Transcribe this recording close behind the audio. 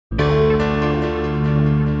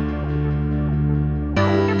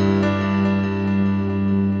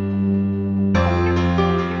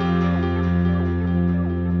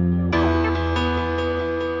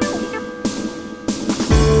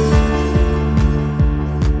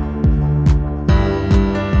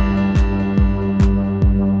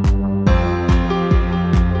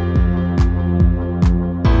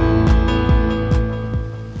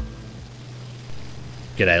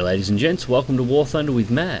ladies and gents, welcome to War Thunder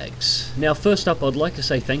with Mags. Now first up, I'd like to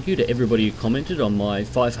say thank you to everybody who commented on my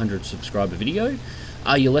 500 subscriber video.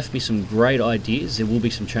 You left me some great ideas. There will be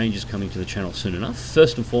some changes coming to the channel soon enough.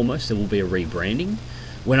 First and foremost, there will be a rebranding.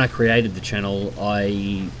 When I created the channel,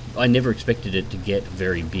 I never expected it to get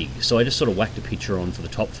very big, so I just sort of whacked a picture on for the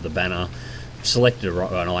top for the banner, selected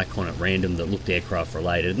an icon at random that looked aircraft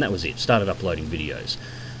related, and that was it. Started uploading videos.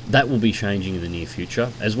 That will be changing in the near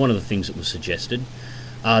future, as one of the things that was suggested.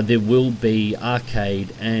 There will be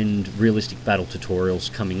arcade and realistic battle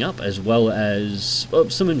tutorials coming up, as well as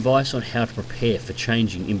some advice on how to prepare for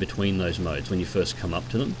changing in between those modes when you first come up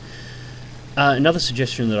to them. Another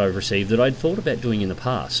suggestion that I've received that I'd thought about doing in the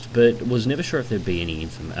past, but was never sure if there'd be any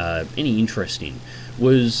interest in,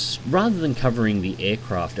 was rather than covering the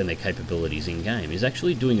aircraft and their capabilities in-game, is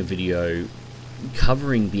actually doing a video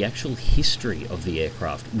covering the actual history of the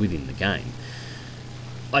aircraft within the game.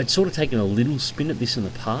 I'd sort of taken a little spin at this in the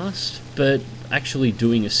past, but actually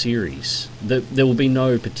doing a series. There will be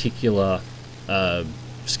no particular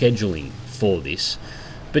scheduling for this,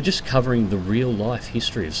 but just covering the real-life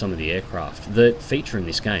history of some of the aircraft that feature in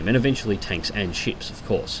this game, and eventually tanks and ships, of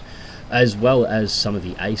course, as well as some of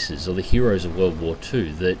the aces, or the heroes of World War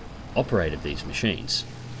II, that operated these machines.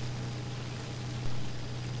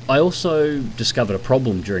 I also discovered a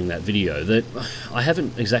problem during that video that I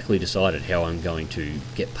haven't exactly decided how I'm going to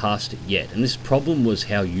get past it yet, and this problem was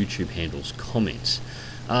how YouTube handles comments.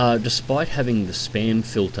 Despite having the spam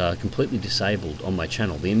filter completely disabled on my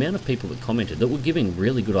channel, the amount of people that commented that were giving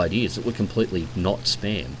really good ideas that were completely not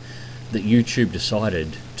spam, that YouTube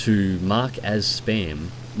decided to mark as spam,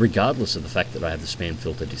 regardless of the fact that I have the spam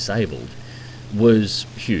filter disabled, was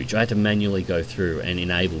huge. I had to manually go through and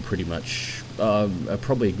enable pretty much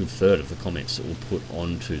probably a good third of the comments that were put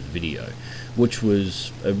onto the video, which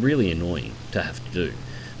was really annoying to have to do.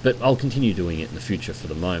 But I'll continue doing it in the future for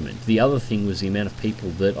the moment. The other thing was the amount of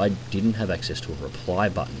people that I didn't have access to a reply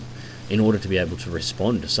button in order to be able to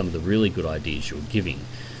respond to some of the really good ideas you're giving.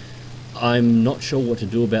 I'm not sure what to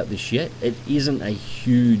do about this yet. It isn't a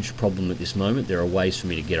huge problem at this moment. There are ways for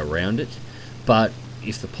me to get around it, but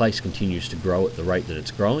if the place continues to grow at the rate that it's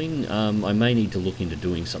growing, I may need to look into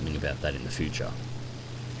doing something about that in the future.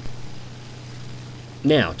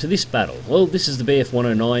 Now, to this battle. Well, this is the Bf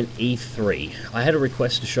 109 E3. I had a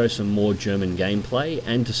request to show some more German gameplay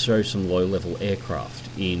and to show some low-level aircraft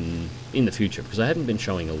in the future, because I haven't been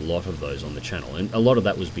showing a lot of those on the channel, and a lot of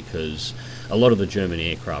that was because a lot of the German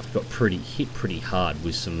aircraft got hit pretty hard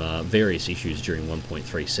with some various issues during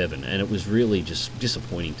 1.37, and it was really just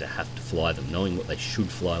disappointing to have to fly them, knowing what they should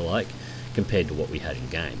fly like compared to what we had in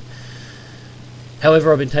game.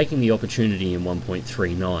 However, I've been taking the opportunity in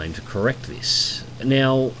 1.39 to correct this.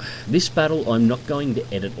 Now, this battle I'm not going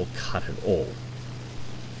to edit or cut at all.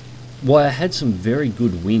 While I had some very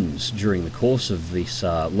good wins during the course of this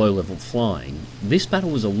low-level flying, this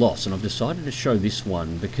battle was a loss, and I've decided to show this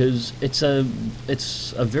one because it's a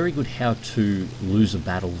very good how to lose a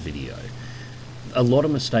battle video. A lot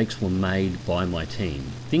of mistakes were made by my team,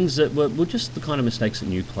 things that were just the kind of mistakes that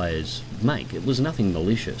new players make. It was nothing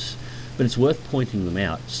malicious, but it's worth pointing them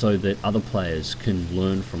out so that other players can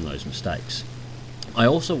learn from those mistakes. I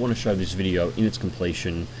also want to show this video in its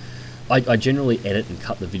completion. I generally edit and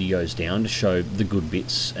cut the videos down to show the good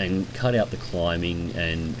bits and cut out the climbing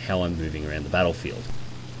and how I'm moving around the battlefield.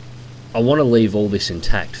 I want to leave all this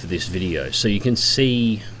intact for this video so you can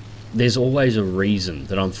see there's always a reason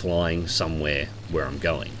that I'm flying somewhere where I'm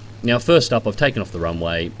going. Now first up, I've taken off the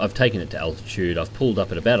runway, I've taken it to altitude, I've pulled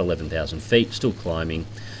up at about 11,000 feet, still climbing.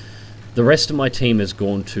 The rest of my team has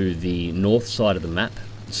gone to the north side of the map,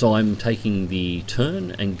 so I'm taking the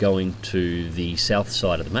turn and going to the south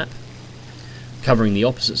side of the map, covering the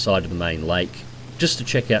opposite side of the main lake, just to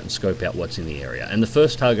check out and scope out what's in the area. And the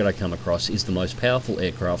first target I come across is the most powerful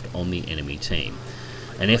aircraft on the enemy team,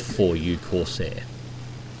 an F4U Corsair.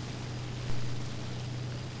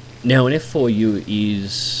 Now an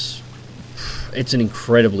F4U it's an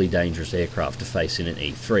incredibly dangerous aircraft to face in an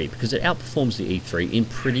E3 because it outperforms the E3 in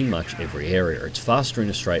pretty much every area. It's faster in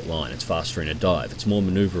a straight line, it's faster in a dive, it's more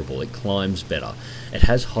manoeuvrable, it climbs better, it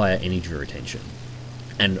has higher energy retention,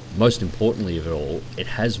 and most importantly of it all, it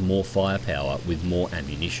has more firepower with more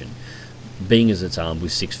ammunition, being as it's armed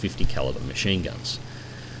with 650 caliber machine guns.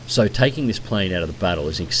 So taking this plane out of the battle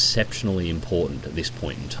is exceptionally important at this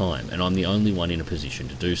point in time, and I'm the only one in a position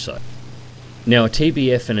to do so. Now a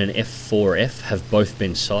TBF and an F4F have both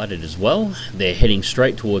been sighted as well. They're heading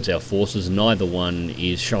straight towards our forces. Neither one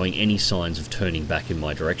is showing any signs of turning back in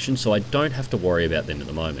my direction, so I don't have to worry about them at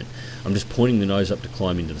the moment. I'm just pointing the nose up to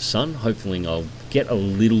climb into the sun. Hopefully I'll get a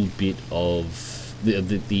little bit of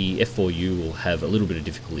The F4U will have a little bit of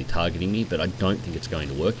difficulty targeting me, but I don't think it's going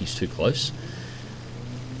to work. He's too close.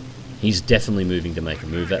 He's definitely moving to make a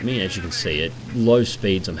move at me. As you can see, at low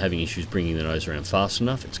speeds I'm having issues bringing the nose around fast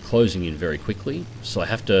enough. It's closing in very quickly, so I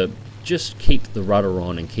have to just keep the rudder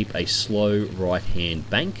on and keep a slow right-hand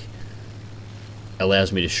bank.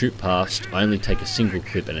 Allows me to shoot past. I only take a single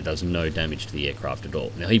clip and it does no damage to the aircraft at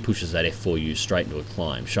all. Now he pushes that F4U straight into a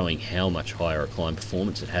climb, showing how much higher a climb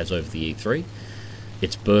performance it has over the E3.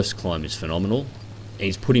 Its burst climb is phenomenal.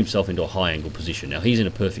 He's put himself into a high angle position. Now he's in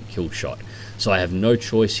a perfect kill shot, so I have no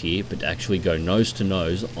choice here but to actually go nose to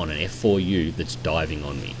nose on an F4U that's diving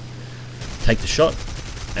on me. Take the shot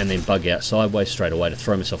and then bug out sideways straight away to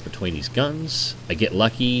throw myself between his guns. I get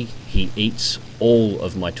lucky, he eats all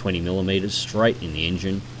of my 20mm straight in the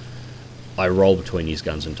engine. I roll between his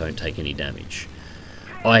guns and don't take any damage.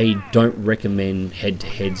 I don't recommend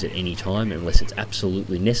head-to-heads at any time unless it's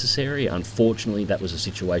absolutely necessary. Unfortunately, that was a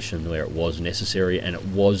situation where it was necessary and it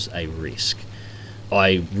was a risk.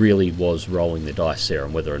 I really was rolling the dice there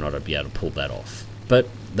on whether or not I'd be able to pull that off. But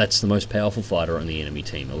that's the most powerful fighter on the enemy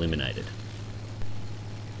team eliminated.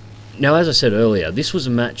 Now, as I said earlier, this was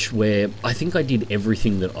a match where I think I did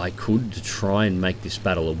everything that I could to try and make this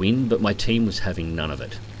battle a win, but my team was having none of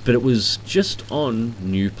it. But it was just on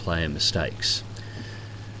new player mistakes.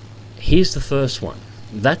 Here's the first one.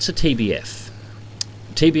 That's a TBF.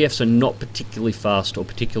 TBFs are not particularly fast or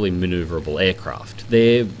particularly manoeuvrable aircraft.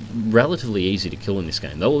 They're relatively easy to kill in this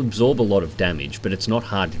game. They'll absorb a lot of damage, but it's not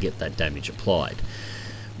hard to get that damage applied.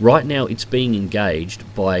 Right now it's being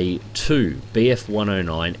engaged by two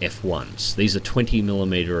BF-109 F1s. These are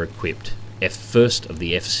 20mm equipped first of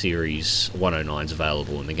the F-Series 109s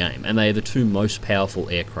available in the game, and they are the two most powerful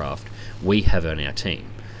aircraft we have on our team.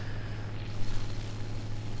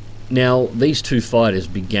 Now, these two fighters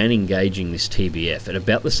began engaging this TBF at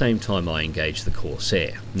about the same time I engaged the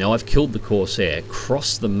Corsair. Now, I've killed the Corsair,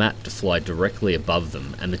 crossed the map to fly directly above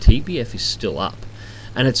them, and the TBF is still up.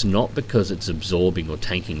 And it's not because it's absorbing or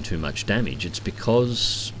tanking too much damage, it's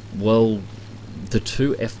because, well, the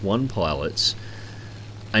two F1 pilots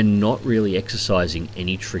are not really exercising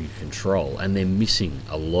any trigger control, and they're missing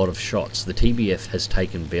a lot of shots. The TBF has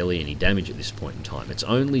taken barely any damage at this point in time. It's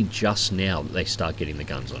only just now that they start getting the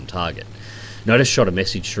guns on target. Now, I just shot a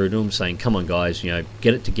message through to them saying, come on guys,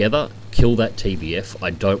 get it together, kill that TBF.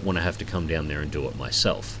 I don't want to have to come down there and do it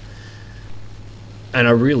myself. And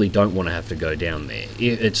I really don't want to have to go down there.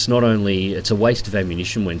 It's not only, it's a waste of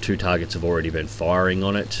ammunition when two targets have already been firing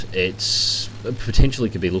on it, it's potentially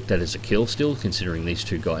could be looked at as a kill still, considering these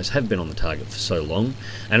two guys have been on the target for so long,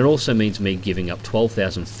 and it also means me giving up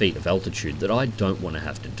 12,000 feet of altitude that I don't want to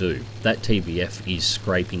have to do. That TBF is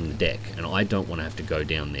scraping the deck, and I don't want to have to go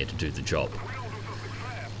down there to do the job.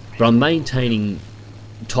 But I'm maintaining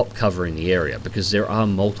top cover in the area because there are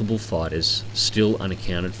multiple fighters still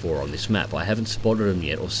unaccounted for on this map. I haven't spotted them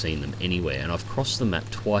yet or seen them anywhere, and I've crossed the map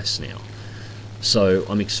twice now, so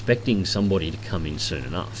I'm expecting somebody to come in soon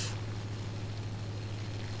enough.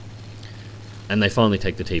 And they finally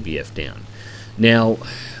take the TBF down. Now,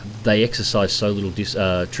 they exercise so little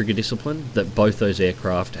trigger discipline that both those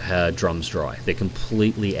aircraft are drums dry. They're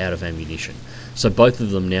completely out of ammunition, so both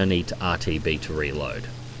of them now need to RTB to reload.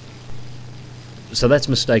 So that's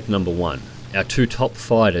mistake number one. Our two top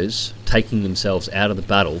fighters taking themselves out of the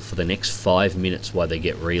battle for the next 5 minutes while they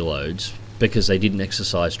get reloads because they didn't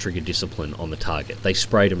exercise trigger discipline on the target. They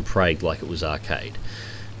sprayed and prayed like it was arcade.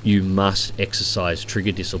 You must exercise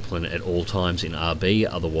trigger discipline at all times in RB,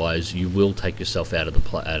 otherwise you will take yourself out of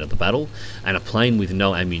the battle, and a plane with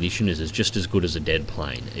no ammunition is just as good as a dead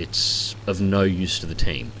plane. It's of no use to the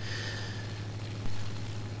team.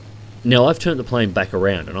 Now, I've turned the plane back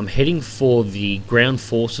around and I'm heading for the ground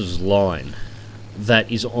forces line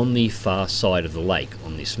that is on the far side of the lake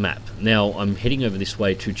on this map. Now, I'm heading over this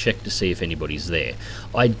way to check to see if anybody's there.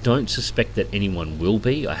 I don't suspect that anyone will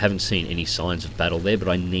be. I haven't seen any signs of battle there, but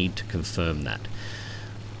I need to confirm that.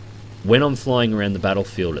 When I'm flying around the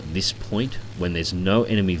battlefield at this point, when there's no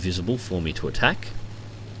enemy visible for me to attack,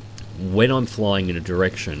 when I'm flying in a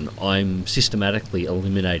direction, I'm systematically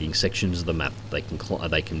eliminating sections of the map that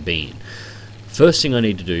they can be in. First thing I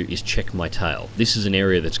need to do is check my tail. This is an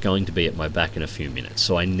area that's going to be at my back in a few minutes,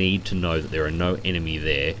 so I need to know that there are no enemy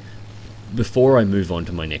there before I move on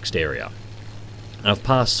to my next area. I've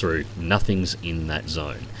passed through, nothing's in that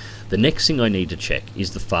zone. The next thing I need to check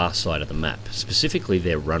is the far side of the map, specifically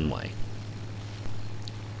their runway.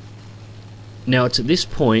 Now, it's at this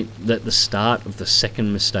point that the start of the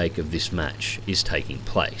second mistake of this match is taking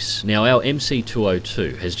place. Now, our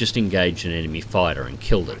MC-202 has just engaged an enemy fighter and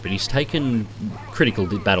killed it, but he's taken critical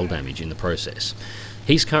battle damage in the process.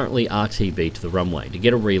 He's currently RTB to the runway to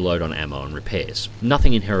get a reload on ammo and repairs.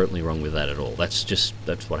 Nothing inherently wrong with that at all. That's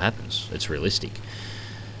what happens. It's realistic.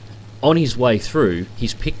 On his way through,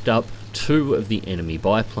 he's picked up 2 of the enemy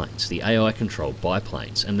biplanes, the AI-controlled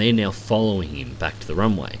biplanes, and they're now following him back to the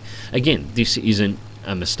runway. Again, this isn't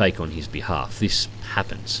a mistake on his behalf. This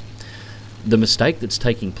happens. The mistake that's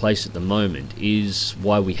taking place at the moment is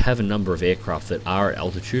why we have a number of aircraft that are at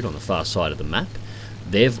altitude on the far side of the map.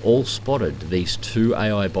 They've all spotted these 2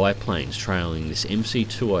 AI biplanes trailing this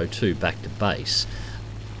MC-202 back to base.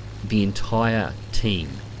 The entire team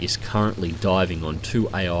is currently diving on 2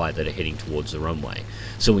 AI that are heading towards the runway.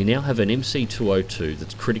 So we now have an MC-202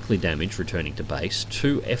 that's critically damaged returning to base,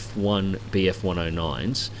 2 F1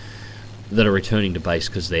 BF-109s that are returning to base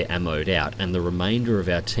because they're ammoed out, and the remainder of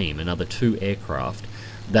our team, another 2 aircraft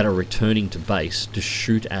that are returning to base to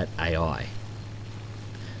shoot at AI.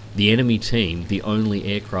 The enemy team, the only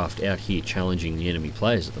aircraft out here challenging the enemy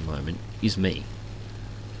players at the moment, is me.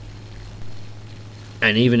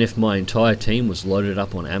 And even if my entire team was loaded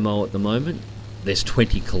up on ammo at the moment, there's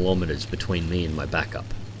 20 kilometers between me and my backup.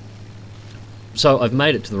 So I've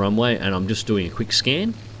made it to the runway and I'm just doing a quick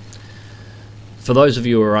scan. For those of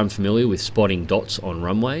you who are unfamiliar with spotting dots on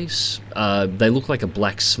runways, they look like a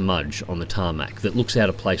black smudge on the tarmac that looks out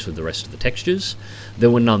of place with the rest of the textures. There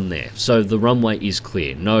were none there, so the runway is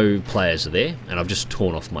clear. No players are there, and I've just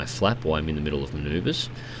torn off my flap while I'm in the middle of manoeuvres.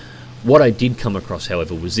 What I did come across,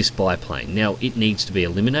 however, was this biplane. Now, it needs to be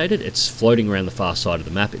eliminated. It's floating around the far side of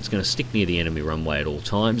the map. It's going to stick near the enemy runway at all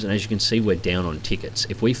times, and as you can see, we're down on tickets.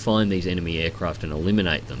 If we find these enemy aircraft and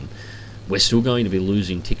eliminate them, we're still going to be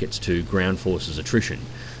losing tickets to ground forces attrition.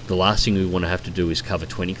 The last thing we want to have to do is cover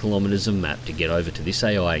 20 kilometers of map to get over to this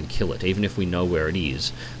AI and kill it, even if we know where it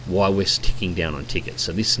is, while we're ticking down on tickets.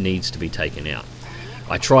 So this needs to be taken out.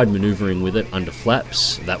 I tried manoeuvring with it under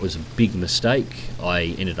flaps. That was a big mistake.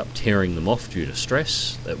 I ended up tearing them off due to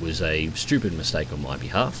stress. That was a stupid mistake on my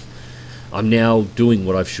behalf. I'm now doing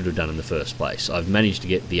what I should have done in the first place. I've managed to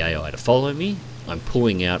get the AI to follow me. I'm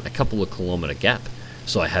pulling out a couple of kilometer gap,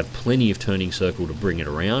 so I have plenty of turning circle to bring it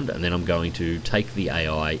around, and then I'm going to take the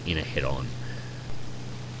AI in a head-on.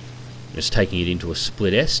 Just taking it into a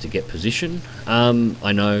split S to get position.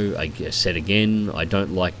 I know, I said again, I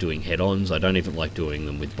don't like doing head-ons. I don't even like doing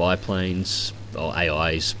them with biplanes or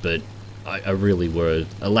AIs, but I really were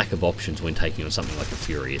a lack of options when taking on something like a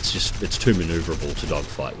Fury. It's too manoeuvrable to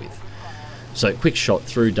dogfight with. So quick shot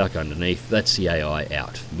through, duck underneath, that's the AI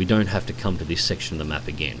out. We don't have to come to this section of the map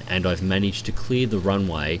again, and I've managed to clear the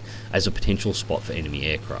runway as a potential spot for enemy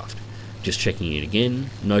aircraft. Just checking it again,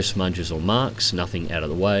 no smudges or marks, nothing out of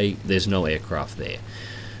the way, there's no aircraft there.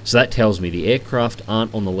 So that tells me the aircraft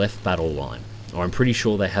aren't on the left battle line, or I'm pretty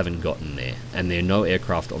sure they haven't gotten there, and there are no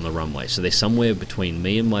aircraft on the runway, so they're somewhere between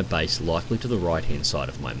me and my base, likely to the right hand side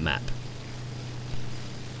of my map.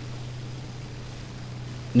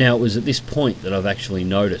 Now, it was at this point that I've actually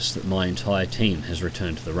noticed that my entire team has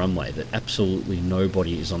returned to the runway, that absolutely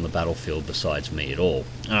nobody is on the battlefield besides me at all.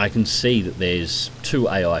 And I can see that there's 2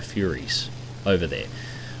 AI Furies over there.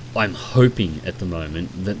 I'm hoping at the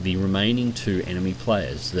moment that the remaining 2 enemy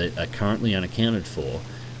players that are currently unaccounted for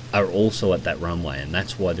are also at that runway, and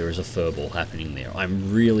that's why there is a furball happening there.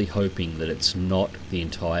 I'm really hoping that it's not the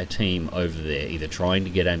entire team over there either trying to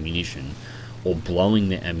get ammunition or blowing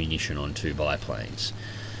their ammunition on 2 biplanes.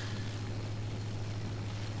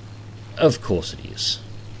 Of course it is.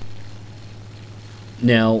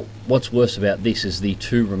 Now, what's worse about this is the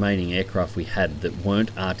 2 remaining aircraft we had that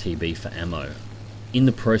weren't RTB for ammo. In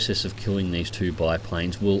the process of killing these 2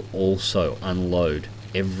 biplanes, we'll also unload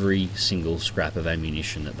every single scrap of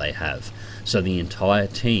ammunition that they have. So the entire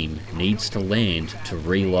team needs to land to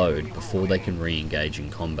reload before they can re-engage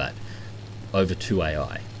in combat over 2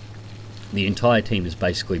 AI. The entire team has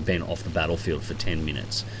basically been off the battlefield for 10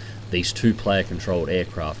 minutes. These 2 player-controlled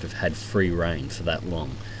aircraft have had free reign for that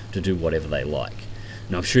long to do whatever they like.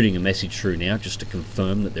 Now, I'm shooting a message through now just to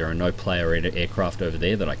confirm that there are no player aircraft over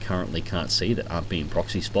there that I currently can't see that aren't being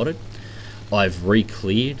proxy spotted. I've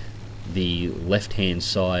re-cleared the left-hand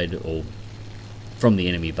side, or from the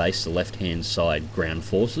enemy base, the left-hand side ground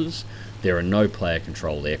forces. There are no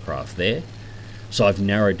player-controlled aircraft there. So I've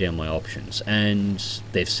narrowed down my options, and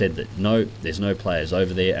they've said that no, there's no players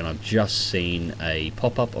over there, and I've just seen a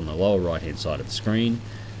pop-up on the lower right-hand side of the screen.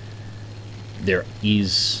 There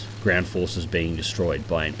is ground forces being destroyed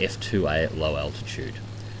by an F-2A at low altitude.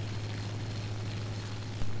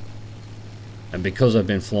 And because I've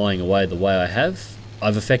been flying away the way I have,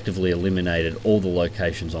 I've effectively eliminated all the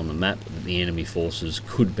locations on the map that the enemy forces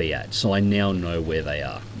could be at, so I now know where they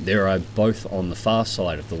are. They are both on the far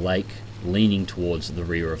side of the lake, leaning towards the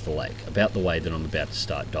rear of the lake, about the way that I'm about to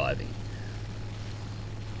start diving.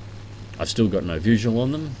 I've still got no visual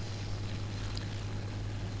on them.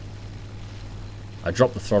 I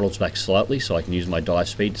drop the throttles back slightly so I can use my dive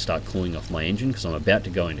speed to start cooling off my engine because I'm about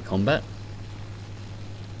to go into combat.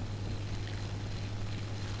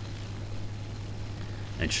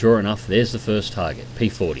 And sure enough, there's the first target,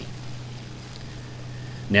 P-40.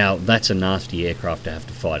 Now, that's a nasty aircraft to have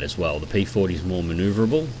to fight as well. The P-40 is more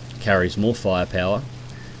manoeuvrable, carries more firepower,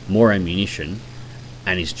 more ammunition,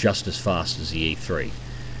 and is just as fast as the E-3.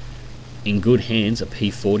 In good hands, a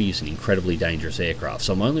P-40 is an incredibly dangerous aircraft,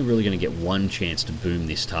 so I'm only really going to get one chance to boom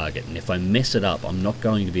this target, and if I mess it up, I'm not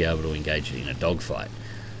going to be able to engage it in a dogfight.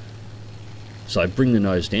 So I bring the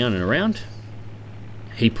nose down and around.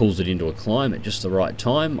 He pulls it into a climb at just the right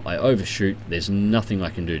time. I overshoot. There's nothing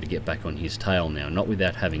I can do to get back on his tail now, not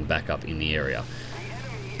without having backup in the area.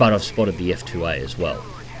 But I've spotted the F-2A as well.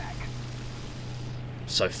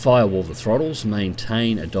 So firewall the throttles,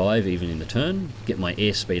 maintain a dive even in the turn, get my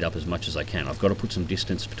airspeed up as much as I can. I've got to put some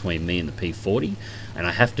distance between me and the P-40, and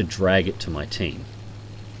I have to drag it to my team.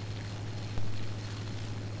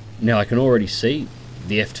 Now I can already see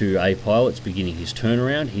the F-2A pilot's beginning his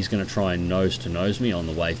turnaround. He's going to try and nose-to-nose me on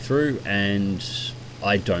the way through, and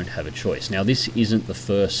I don't have a choice. Now this isn't the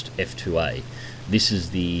first F-2A. This is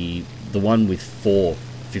the one with 4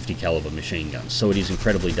 50 caliber machine guns, so it is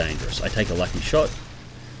incredibly dangerous. I take a lucky shot,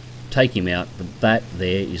 take him out, but that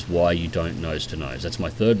there is why you don't nose to nose. That's my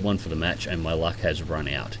third one for the match, and my luck has run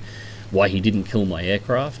out. Why he didn't kill my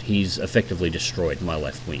aircraft, he's effectively destroyed my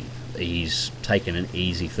left wing. He's taken an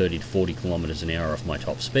easy 30 to 40 kilometers an hour off my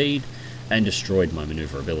top speed and destroyed my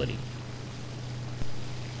maneuverability.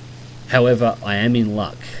 However, I am in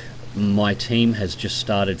luck. My team has just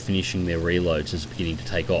started finishing their reloads and is beginning to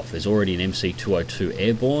take off. There's already an MC-202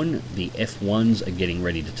 airborne, the F1s are getting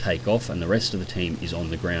ready to take off, and the rest of the team is on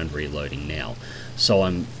the ground reloading now. So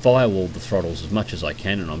I'm firewalled the throttles as much as I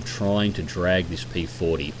can, and I'm trying to drag this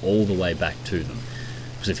P-40 all the way back to them.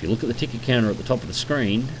 Because if you look at the ticket counter at the top of the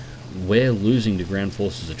screen, we're losing to ground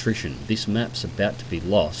forces attrition. This map's about to be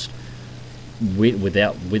lost with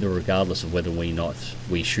or regardless of whether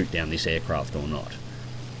we shoot down this aircraft or not.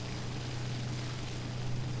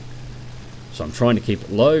 So I'm trying to keep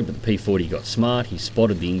it low, but the P-40 got smart. He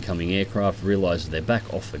spotted the incoming aircraft, realised they're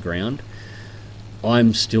back off the ground.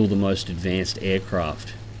 I'm still the most advanced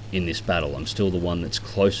aircraft in this battle. I'm still the one that's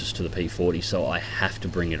closest to the P-40, so I have to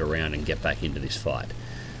bring it around and get back into this fight.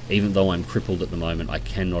 Even though I'm crippled at the moment, I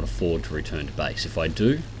cannot afford to return to base. If I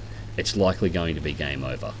do, it's likely going to be game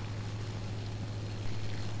over.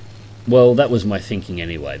 Well, that was my thinking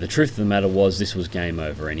anyway. The truth of the matter was this was game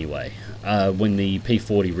over anyway. When the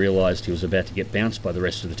P-40 realised he was about to get bounced by the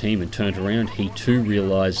rest of the team and turned around, he too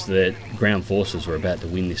realised that ground forces were about to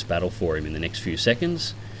win this battle for him in the next few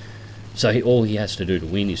seconds. So all he has to do to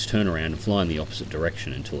win is turn around and fly in the opposite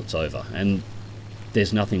direction until it's over. And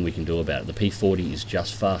there's nothing we can do about it. The P-40 is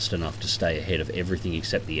just fast enough to stay ahead of everything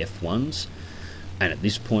except the F-1s. And at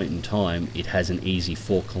this point in time, it has an easy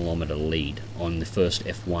 4-kilometre lead on the first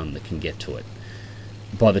F1 that can get to it.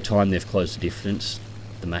 By the time they've closed the difference,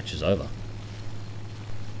 the match is over.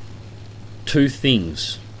 Two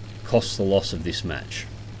things cost the loss of this match.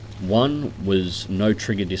 One was no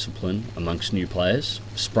trigger discipline amongst new players,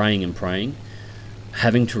 spraying and praying.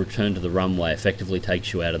 Having to return to the runway effectively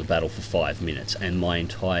takes you out of the battle for 5 minutes, and my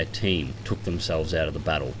entire team took themselves out of the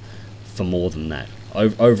battle for more than that.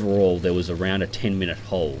 Overall, there was around a 10-minute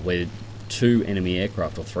hole where 2 enemy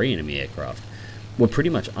aircraft or 3 enemy aircraft were pretty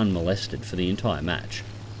much unmolested for the entire match.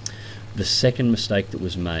 The second mistake that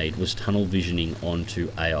was made was tunnel visioning onto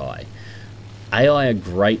AI. AI are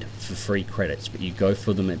great for free credits, but you go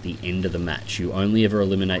for them at the end of the match. You only ever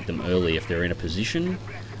eliminate them early if they're in a position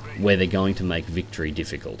where they're going to make victory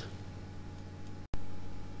difficult.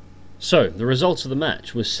 So, the results of the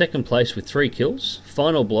match was second place with 3 kills,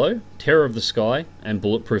 final blow, terror of the sky, and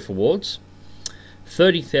bulletproof awards,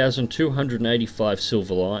 30,285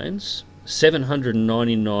 silver lions,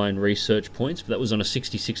 799 research points, but that was on a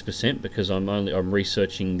 66% because I'm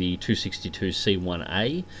researching the 262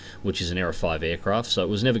 C1A, which is an Era 5 aircraft, so it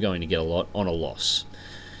was never going to get a lot on a loss.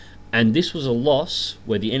 And this was a loss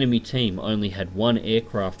where the enemy team only had 1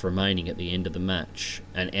 aircraft remaining at the end of the match,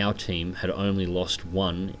 and our team had only lost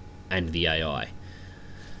 1 and the AI.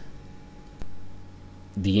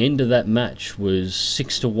 The end of that match was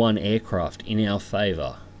 6-1 aircraft in our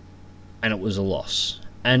favour, and it was a loss.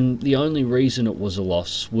 And the only reason it was a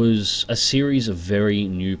loss was a series of very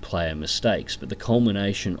new player mistakes, but the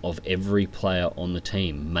culmination of every player on the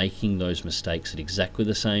team making those mistakes at exactly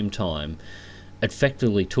the same time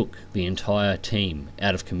effectively took the entire team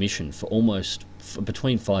out of commission for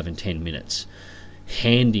between 5 and 10 minutes,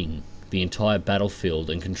 handing the entire battlefield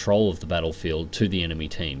and control of the battlefield to the enemy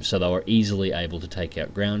team, so they were easily able to take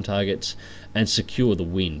out ground targets and secure the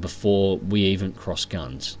win before we even crossed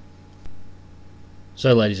guns.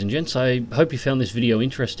 So ladies and gents, I hope you found this video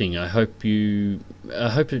interesting. I hope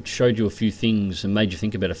it showed you a few things and made you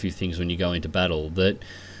think about a few things when you go into battle, that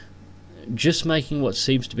just making what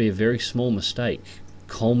seems to be a very small mistake,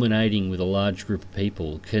 culminating with a large group of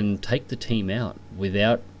people, can take the team out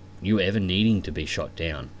without you ever needing to be shot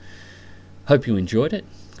down. Hope you enjoyed it.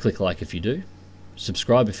 Click like if you do.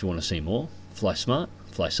 Subscribe if you want to see more. Fly smart,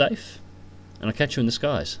 fly safe, and I'll catch you in the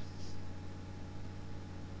skies.